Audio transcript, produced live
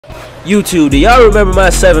YouTube, do y'all remember my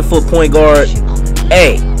 7-foot point guard?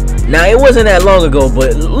 Hey, now it wasn't that long ago,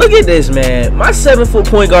 but look at this, man. My 7-foot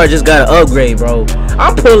point guard just got an upgrade, bro.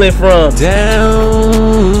 I'm pulling from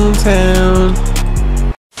downtown.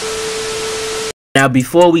 Now,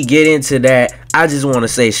 before we get into that, I just want to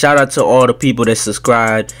say shout out to all the people that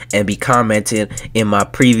subscribed and be commenting in my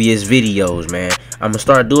previous videos, man. I'm gonna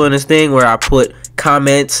start doing this thing where I put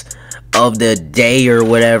comments of the day or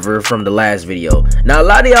whatever from the last video. Now, a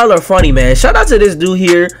lot of y'all are funny, man. Shout out to this dude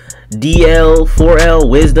here, DL4L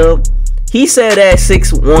Wisdom. He said that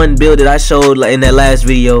 6-1 build that I showed in that last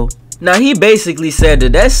video. Now, he basically said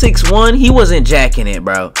that 6-1, he wasn't jacking it,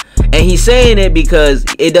 bro. And he's saying it because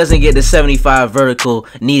it doesn't get the 75 vertical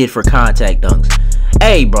needed for contact dunks.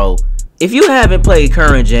 Hey, bro, if you haven't played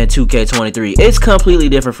current gen 2K23, it's completely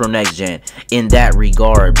different from next gen in that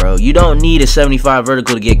regard, bro. You don't need a 75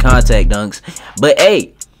 vertical to get contact dunks. But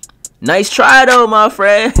hey, nice try though, my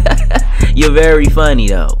friend. You're very funny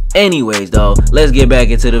though. Anyways, though, let's get back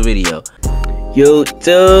into the video.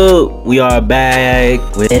 YouTube, we are back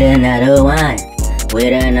with another one.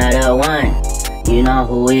 You know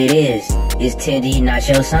who it is. It's Teddy, not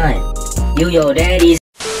your son. You your daddy's.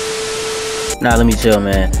 Nah, let me chill,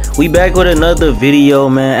 man. We back with another video,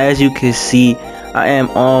 man. As you can see, I am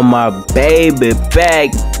on my baby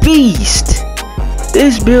back beast.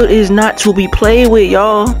 This build is not to be played with,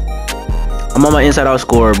 y'all. I'm on my inside out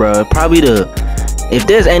scorer, bro. Probably if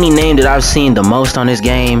there's any name that I've seen the most on this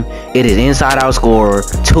game, it is inside out scorer,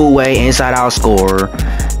 two-way inside out scorer,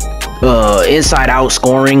 inside out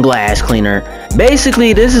scoring glass cleaner.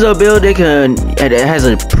 Basically, this is a build that it has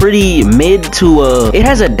a pretty mid to it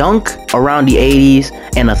has a dunk around the 80s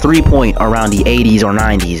and a 3-point around the 80s or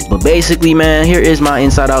 90s. But basically, man, here is my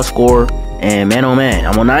inside out score. And man, oh man,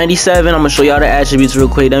 I'm on 97. I'm gonna show y'all the attributes real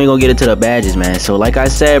quick, then we gonna get into the badges, man. So like I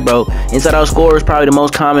said, bro, inside out score is probably the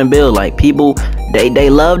most common build. Like, people, they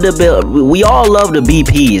love the build. We all love the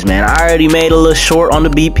BPs, man. I already made a little short on the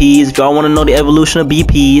BPs. If y'all want to know the evolution of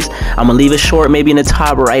BPs, I'm gonna leave it short maybe in the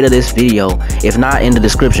top right of this video, if not in the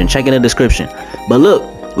description. Check in the description. But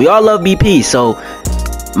look, we all love BPs, so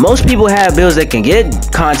most people have builds that can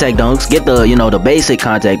get contact dunks, get the, you know, the basic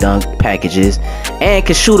contact dunk packages, and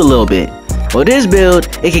can shoot a little bit. Well, this build,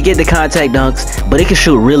 it can get the contact dunks, but it can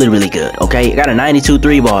shoot really, really good, okay? It got a 92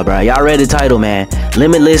 3-ball, bro. Y'all read the title, man.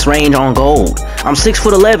 Limitless range on gold. I'm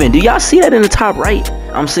 6'11". Do y'all see that in the top right?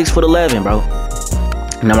 I'm 6'11", bro.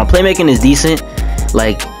 Now, my playmaking is decent.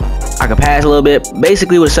 Like, I can pass a little bit.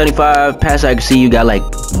 Basically, with a 75 pass accuracy, you got, like,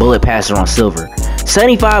 bullet passer on silver.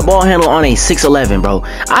 75 ball handle on a 6'11", bro.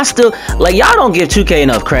 I still, like, y'all don't give 2K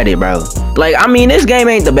enough credit, bro. Like, I mean, this game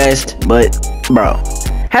ain't the best, but, bro,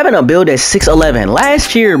 having a build at 6'11",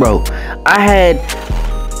 last year, bro, I had,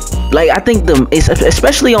 like, I think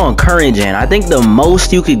especially on current gen, I think the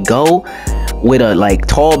most you could go with a, like,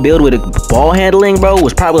 tall build with a ball handling, bro,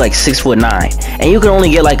 was probably like 6'9", and you could only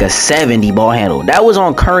get like a 70 ball handle. That was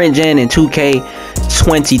on current gen in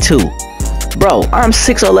 2K22. Bro, I'm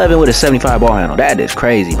 6'11" with a 75 ball handle. That is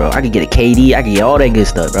crazy, bro. I could get a KD, I could get all that good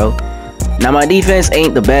stuff, bro. Now, my defense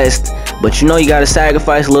ain't the best, but you know you gotta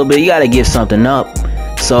sacrifice a little bit. You gotta give something up.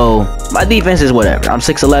 So my defense is whatever. I'm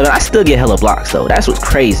 6'11". I still get hella blocks though. That's what's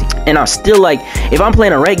crazy. And I'm still, like, if I'm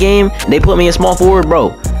playing a red game, they put me in small forward,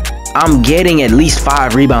 bro, I'm getting at least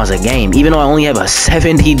 5 rebounds a game, even though I only have a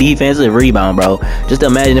 70 defensive rebound, bro. Just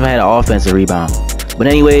imagine if I had an offensive rebound. But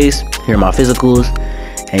anyways, here are my physicals.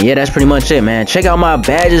 And yeah, that's pretty much it, man. Check out my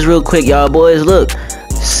badges real quick, y'all boys. Look,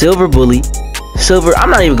 silver bully, silver. I'm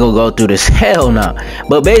not even gonna go through this. Hell no.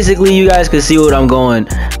 But basically, you guys can see what I'm going,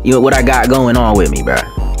 what I got going on with me, bro.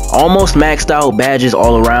 Almost maxed out badges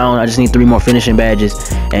all around. I just need 3 more finishing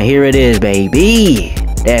badges, and here it is, baby.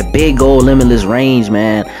 That big gold limitless range,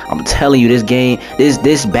 man. I'm telling you, this game,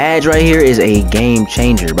 this badge right here is a game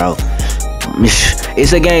changer, bro.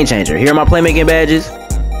 It's a game changer. Here are my playmaking badges.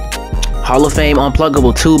 Hall of Fame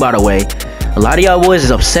unpluggable too, by the way. A lot of y'all boys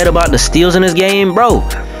is upset about the steals in this game, bro.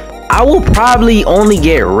 I will probably only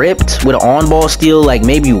get ripped with an on-ball steal like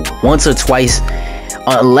maybe once or twice,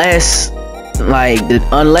 unless like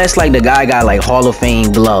the guy got like Hall of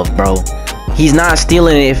Fame glove, bro. He's not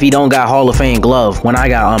stealing it if he don't got Hall of Fame glove when I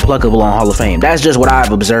got unpluggable on Hall of Fame. That's just what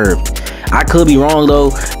I've observed. I could be wrong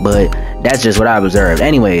though, but that's just what I've observed.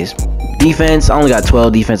 Anyways, defense, I only got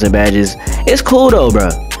 12 defensive badges. It's cool though, bro.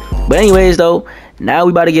 But anyways though, now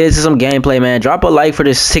we about to get into some gameplay, man. Drop a like for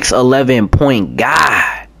this 6'11" point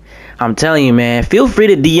guy. I'm telling you, man, feel free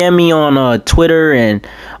to DM me on Twitter and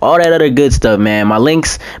all that other good stuff, man. My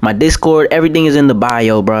links, my Discord, everything is in the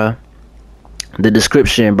bio, bro. the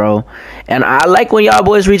description, bro. And I like when y'all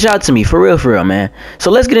boys reach out to me, for real, man.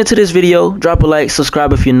 So let's get into this video. Drop a like,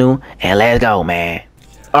 subscribe if you're new, and let's go, man.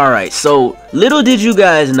 Alright, so little did you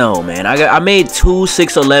guys know, man, I made two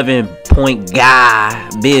 6'11" point guy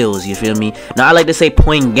builds, you feel me? Now I like to say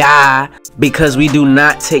point guy because we do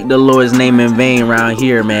not take the Lord's name in vain around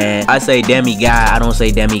here, man. I say demigod, I don't say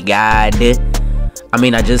demigod. I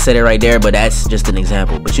mean, I just said it right there, but that's just an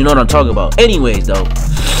example. But you know what I'm talking about. Anyways, though,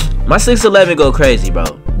 my 6'11" go crazy, bro.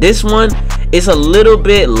 This one is a little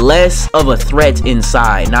bit less of a threat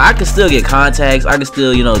inside. Now, I can still get contacts. I can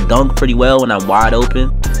still, you know, dunk pretty well when I'm wide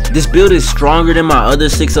open. This build is stronger than my other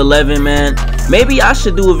 6'11", man. Maybe I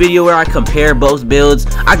should do a video where I compare both builds.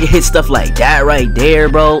 I can hit stuff like that right there,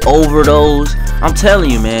 bro, over those. I'm telling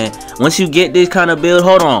you, man, once you get this kind of build,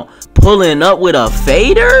 hold on. Pulling up with a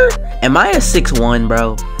fader? Am I a 6'1",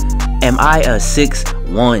 bro? Am I a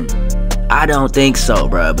 6'1"? I don't think so,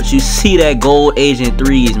 bro. But you see that gold Agent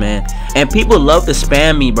 3s, man. And people love to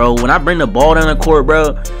spam me, bro, when I bring the ball down the court,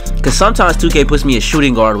 bro. Because sometimes 2K puts me a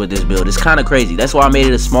shooting guard with this build. It's kind of crazy. That's why I made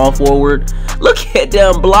it a small forward. Look at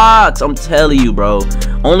them blocks. I'm telling you, bro.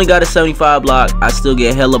 Only got a 75 block. I still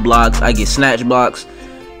get hella blocks. I get snatch blocks.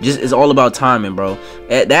 Just, it's all about timing, bro.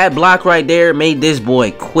 That block right there made this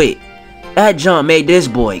boy quit. That jump made this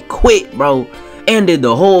boy quit, bro. Ended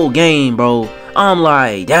the whole game, bro. I'm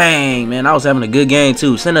like, dang, man, I was having a good game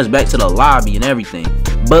too. Send us back to the lobby and everything.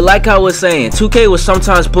 But like I was saying, 2K will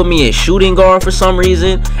sometimes put me at shooting guard for some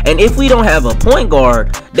reason. And if we don't have a point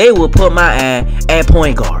guard, they will put my ass at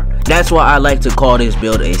point guard. That's why I like to call this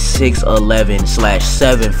build a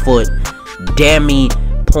 6'11/7" demi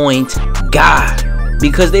point guy.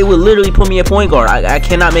 Because they would literally put me at point guard. I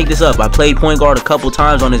cannot make this up. I played point guard a couple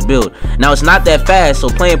times on this build. Now, it's not that fast, so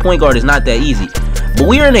playing point guard is not that easy. But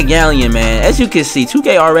we are in a galleon, man. As you can see,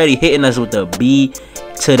 2K already hitting us with the B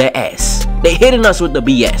to the S. They hitting us with the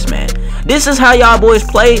BS, man. This is how y'all boys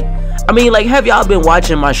play. I mean, like, have y'all been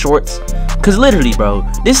watching my shorts? Because literally, bro,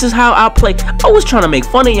 this is how I play. I was trying to make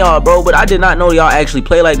fun of y'all, bro, but I did not know y'all actually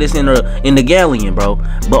play like this in the galleon, bro.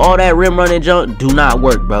 But all that rim running junk do not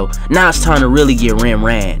work, bro. Now it's time to really get rim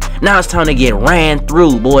ran. Now it's time to get ran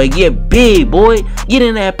through, boy. Get big, boy. Get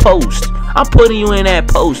in that post. I'm putting you in that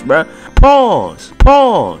post, bro. Pause.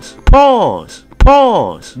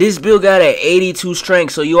 This build got an 82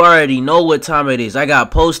 strength, so you already know what time it is. I got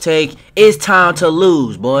post take. It's time to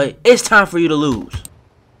lose, boy. It's time for you to lose.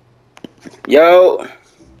 Yo,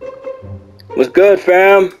 what's good,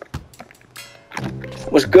 fam?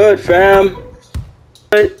 What's good, fam?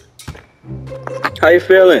 How you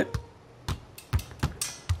feeling?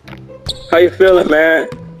 How you feeling, man?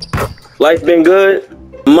 Life been good?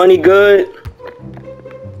 Money good?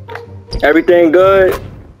 Everything good?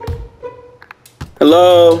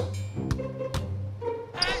 Hello?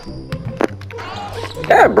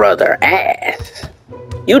 That brother ass.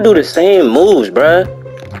 You do the same moves, bruh.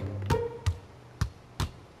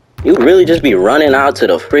 You really just be running out to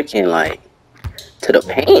the freaking, like, to the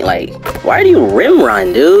paint. Like, why do you rim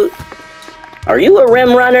run, dude? Are you a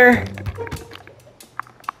rim runner?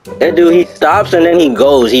 That dude, he stops and then he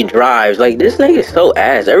goes, he drives. Like, this nigga is so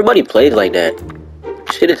ass. Everybody plays like that.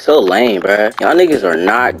 Shit is so lame, bruh. Y'all niggas are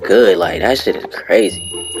not good. Like, that shit is crazy.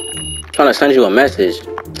 I'm trying to send you a message.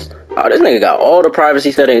 Oh, this nigga got all the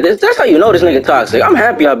privacy settings. That's how you know this nigga toxic. I'm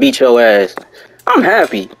happy I beat your ass. I'm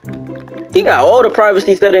happy. He got all the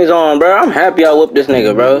privacy settings on, bro. I'm happy I whooped this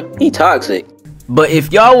nigga, bro. He toxic. But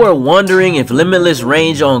if y'all were wondering if limitless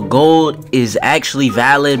range on gold is actually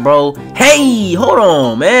valid, bro, hey, hold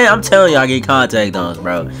on, man. I'm telling you, I get contact on,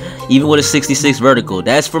 bro. Even with a 66 vertical.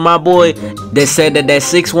 That's for my boy that said that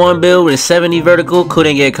 6'1" build with a 70 vertical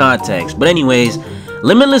couldn't get contacts. But anyways,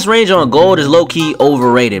 limitless range on gold is low-key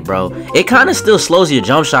overrated, bro. It kind of still slows your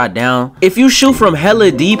jump shot down. If you shoot from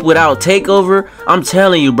hella deep without takeover, I'm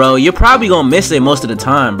telling you, bro, you're probably gonna miss it most of the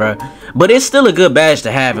time, bro. But it's still a good badge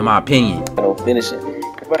to have, in my opinion. No finishing.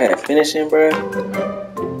 If I had a finishing, bro.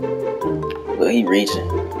 Look, he reaching.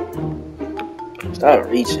 Stop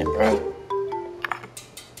reaching, bro.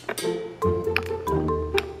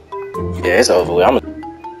 Yeah, it's over with. I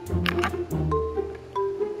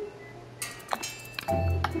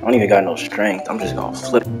don't even got no strength. I'm just gonna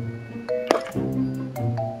flip.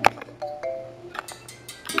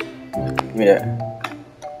 Give me that.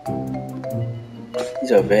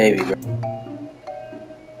 He's a baby, bro.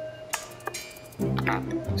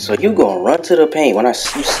 So you gonna run to the paint when you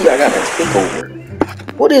see I got a takeover.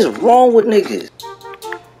 What is wrong with niggas?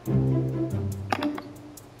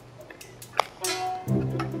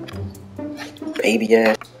 Baby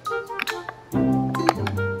ass.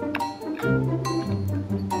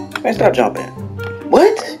 Man, stop jumping.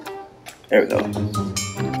 What? There we go.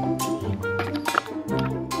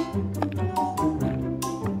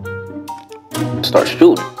 Start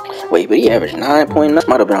shooting. Wait, but he averaged 9 points. That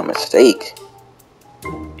might have been a mistake.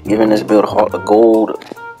 Giving this build a gold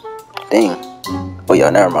thing. Oh yeah,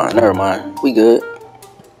 never mind. We good.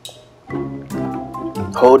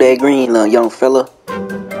 Hold that green, young fella.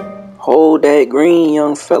 Hold that green,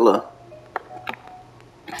 young fella.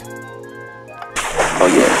 Oh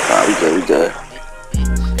yeah, nah, we good.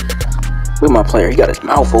 Look at my player, he got his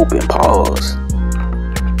mouth open, pause.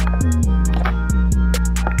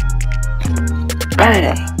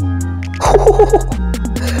 Bang!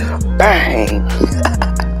 Bang!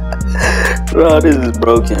 Bro, this is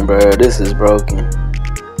broken, bro. This is broken.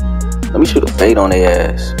 Let me shoot a fade on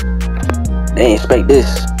their ass. They ain't expect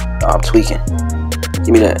this. Oh, I'm tweaking. Give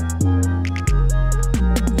me that.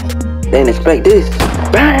 They ain't expect this.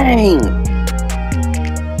 Bang!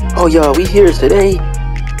 Oh, y'all, we here today.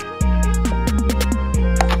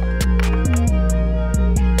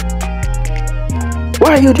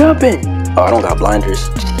 Why are you jumping? Oh, I don't got blinders.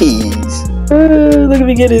 Jeez. Look at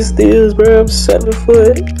me get his steals, bro. I'm 7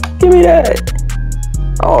 foot. Give me that.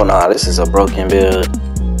 Oh, nah, this is a broken build.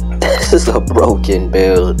 This is a broken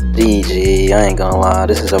build. GG, I ain't gonna lie.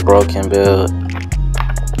 This is a broken build.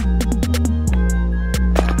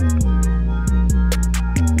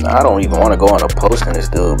 Nah, I don't even want to go on a post in this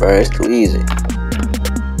dude, bro. It's too easy.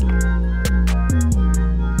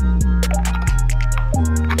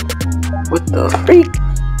 What the freak?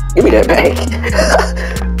 Give me that back.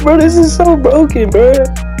 Bro, this is so broken, bro.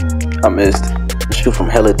 I missed. Shoot from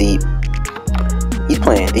hella deep. He's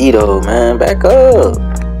playing D though, man. Back up.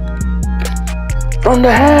 From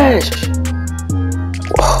the hash.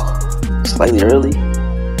 Whoa. Slightly early.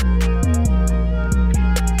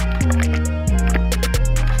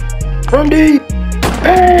 From deep.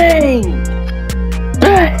 Bang.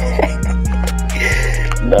 Bang.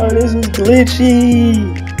 No, this is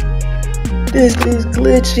glitchy. This is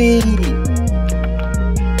glitchy.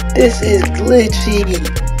 This is glitchy.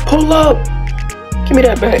 Pull up. Give me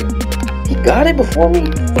that back. He got it before me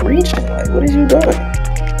reaching. Like, what is you doing?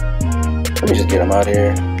 Let me just get him out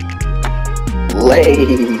here. Lay.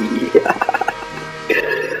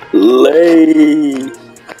 Lay.